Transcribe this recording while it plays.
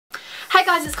Hey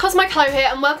guys, it's Cosmochlo here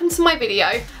and welcome to my video.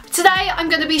 Today I'm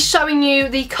going to be showing you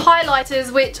the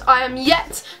KYLIGHTERS which I am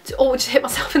yet to... Oh, just hit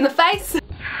myself in the face.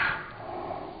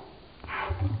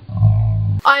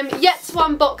 I'm yet to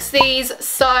unbox these,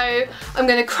 so I'm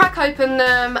going to crack open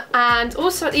them, and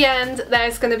also at the end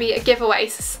there's going to be a giveaway,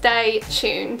 so stay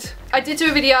tuned. I did do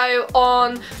a video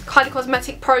on Kylie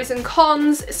Cosmetic pros and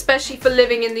cons, especially for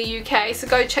living in the UK, so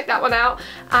go check that one out,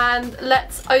 and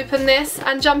let's open this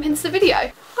and jump into the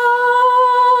video.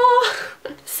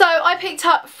 So I picked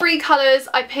up 3 colours.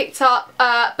 I picked up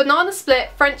Banana Split,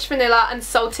 French Vanilla and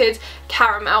Salted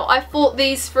Caramel. I thought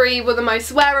these 3 were the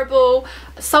most wearable.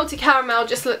 Salted Caramel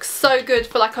just looks so good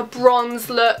for like a bronze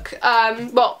look.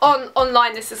 Well,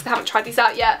 online this is, I haven't tried these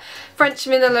out yet. French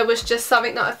Vanilla was just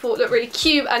something that I thought looked really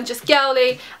cute and just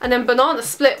girly, and then Banana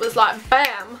Split was like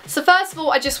bam. So first of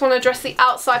all, I just want to address the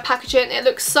outside packaging. It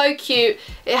looks so cute.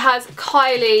 It has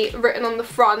Kylie written on the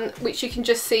front, which you can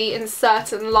just see in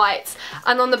certain lights,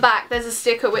 and on the back there's a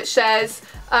sticker which says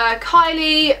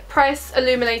Kylie Press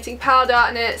Illuminating Powder,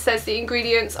 and then it says the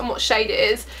ingredients and what shade it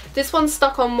is. This one's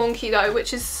stuck on Monkey though,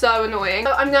 which is so annoying.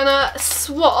 So I'm gonna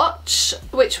swatch,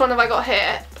 which one have I got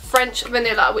here? French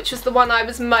Vanilla, which was the one I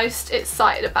was most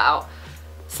excited about.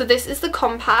 So this is the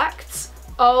compact.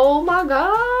 Oh my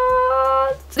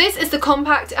god. This is the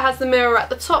compact. It has the mirror at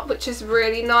the top, which is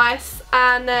really nice,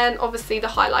 and then obviously the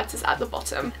highlighters at the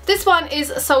bottom. This one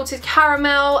is Salted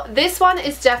Caramel. This one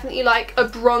is definitely like a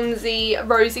bronzy,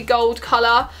 rosy gold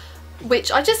colour,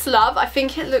 which I just love. I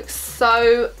think it looks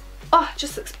so, oh, it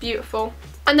just looks beautiful.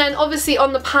 And then obviously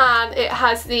on the pan it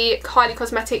has the Kylie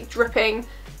Cosmetic dripping,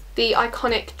 the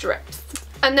iconic drips.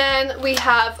 And then we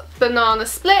have Banana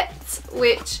Split,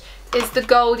 which is the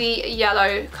goldy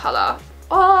yellow colour.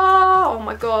 Oh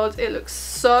my god, it looks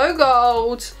so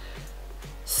gold.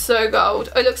 So gold.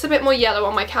 It looks a bit more yellow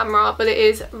on my camera, but it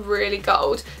is really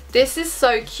gold. This is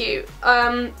so cute.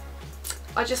 I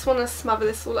just want to smother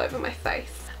this all over my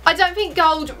face. I don't think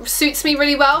gold suits me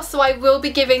really well, so I will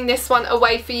be giving this one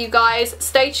away for you guys.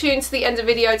 Stay tuned to the end of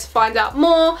the video to find out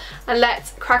more, and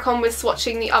let's crack on with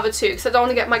swatching the other 2 because I don't want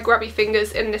to get my grubby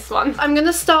fingers in this one. I'm going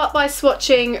to start by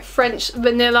swatching French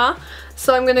Vanilla.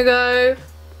 So I'm going to go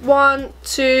 1,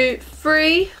 2,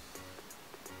 3.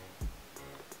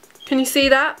 Can you see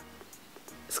that?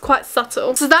 It's quite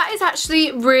subtle. So that is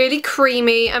actually really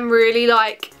creamy and really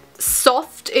like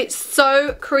soft. It's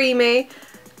so creamy.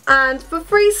 And for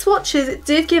 3 swatches it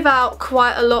did give out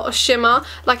quite a lot of shimmer.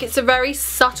 Like, it's a very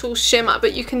subtle shimmer,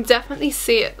 but you can definitely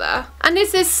see it there. And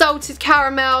this is Salted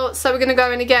Caramel, so we're going to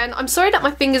go in again. I'm sorry that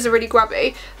my fingers are really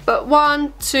grubby, but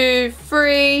 1, 2,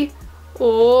 3.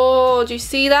 Oh, do you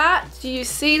see that? Do you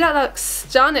see that? That looks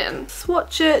stunning.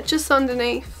 Swatch it just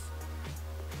underneath.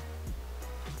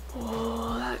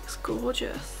 Oh, that looks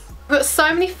gorgeous. I've got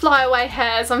so many flyaway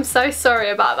hairs, I'm so sorry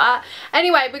about that.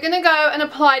 Anyway, we're going to go and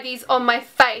apply these on my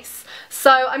face.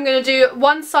 So I'm going to do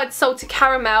one side Salted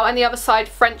Caramel and the other side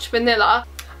French Vanilla.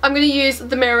 I'm going to use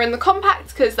the mirror in the compact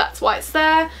because that's why it's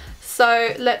there.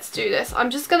 So let's do this. I'm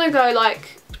just going to go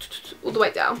like all the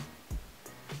way down.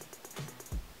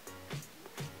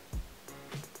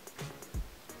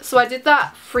 So I did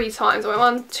that 3 times. I went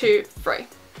 1, 2, 3.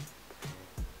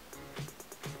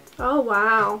 Oh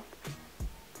wow.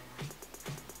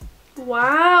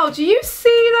 Wow, do you see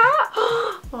that?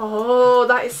 Oh,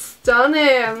 that is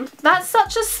stunning. That's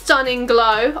such a stunning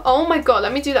glow. Oh my god,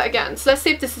 let me do that again. So let's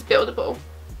see if this is buildable.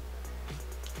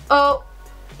 Oh,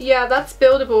 yeah, that's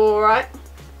buildable, alright.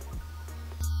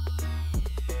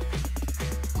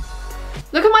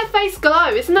 Look at my face glow.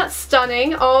 Isn't that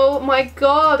stunning? Oh my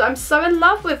god, I'm so in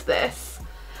love with this.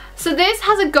 So this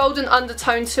has a golden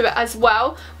undertone to it as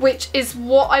well, which is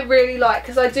what I really like,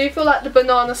 because I do feel like the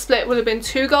Banana Split would have been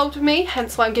too gold for me,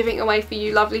 hence why I'm giving it away for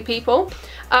you lovely people.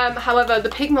 However, the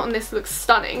pigment on this looks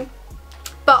stunning.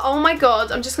 But oh my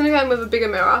god, I'm just going to go in with a bigger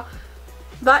mirror.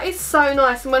 That is so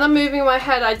nice, and when I'm moving my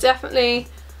head I definitely...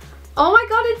 Oh my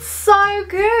god, it's so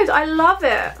good. I love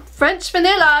it. French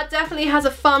Vanilla definitely has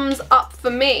a thumbs up for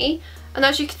me, and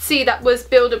as you can see that was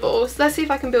buildable. So let's see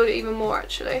if I can build it even more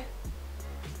actually.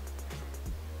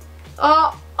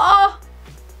 Oh,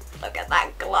 look at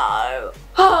that glow.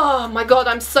 Oh my god,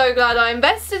 I'm so glad I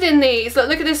invested in these.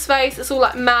 Look at this face, it's all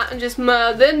like matte and just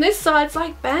myrrh. Then this side's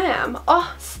like bam.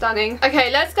 Oh, stunning.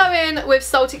 Okay, let's go in with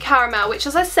Salted Caramel, which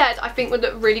as I said, I think would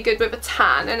look really good with a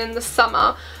tan and in the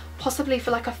summer, possibly for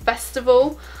like a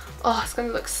festival. Oh, it's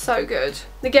gonna look so good.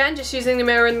 Again, just using the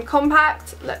mirror and the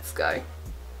compact. Let's go.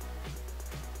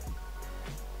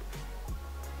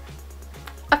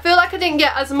 I feel like I didn't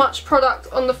get as much product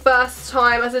on the first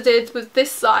time as I did with this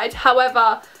side.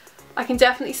 However, I can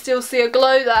definitely still see a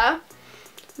glow there.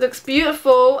 Looks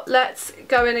beautiful. Let's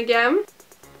go in again.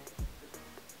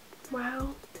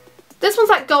 Wow. This one's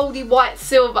like goldy white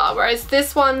silver, whereas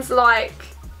this one's like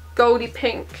goldy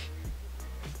pink.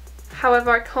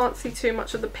 However, I can't see too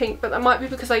much of the pink, but that might be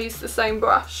because I used the same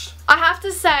brush. I have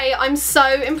to say, I'm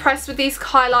so impressed with these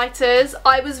highlighters.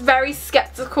 I was very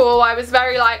skeptical. I was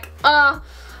very like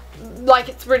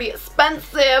it's really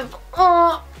expensive.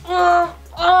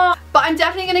 But I'm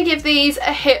definitely going to give these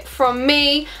a hit from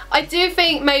me. I do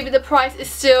think maybe the price is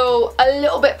still a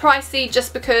little bit pricey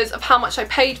just because of how much I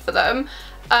paid for them.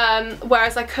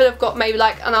 Whereas I could have got maybe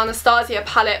like an Anastasia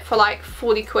palette for like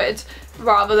 40 quid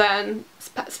rather than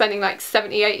spending like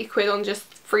 70-80 quid on just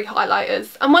free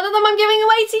highlighters, and one of them I'm giving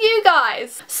away to you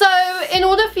guys. So in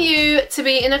order for you to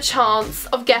be in a chance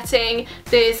of getting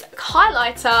this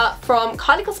highlighter from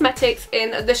Kylie Cosmetics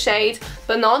in the shade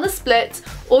Banana Split,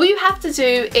 all you have to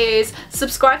do is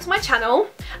subscribe to my channel,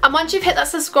 and once you've hit that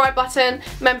subscribe button,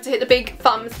 remember to hit the big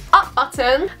thumbs up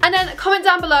button, and then comment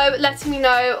down below letting me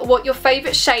know what your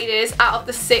favourite shade is out of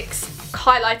the 6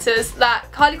 highlighters that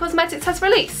Kylie Cosmetics has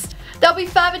released. There'll be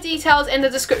further details in the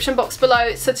description box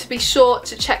below, so to be sure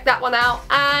to check that one out.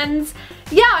 And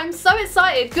yeah, I'm so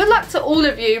excited. Good luck to all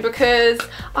of you, because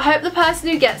I hope the person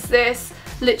who gets this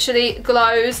literally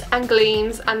glows and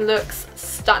gleams and looks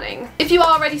stunning. If you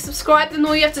are already subscribed, then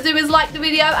all you have to do is like the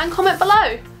video and comment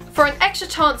below. For an extra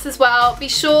chance as well, be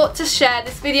sure to share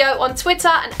this video on Twitter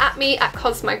and at me at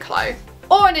cosmochlo.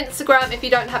 Or on Instagram if you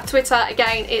don't have Twitter,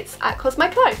 again it's at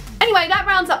cosmochlo. Anyway, that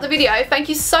rounds up the video. Thank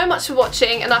you so much for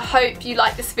watching, and I hope you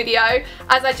like this video.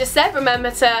 As I just said,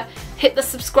 remember to hit the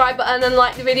subscribe button and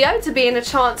like the video to be in a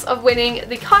chance of winning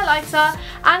the highlighter,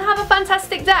 and have a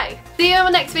fantastic day. See you in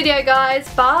the next video, guys.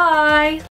 Bye!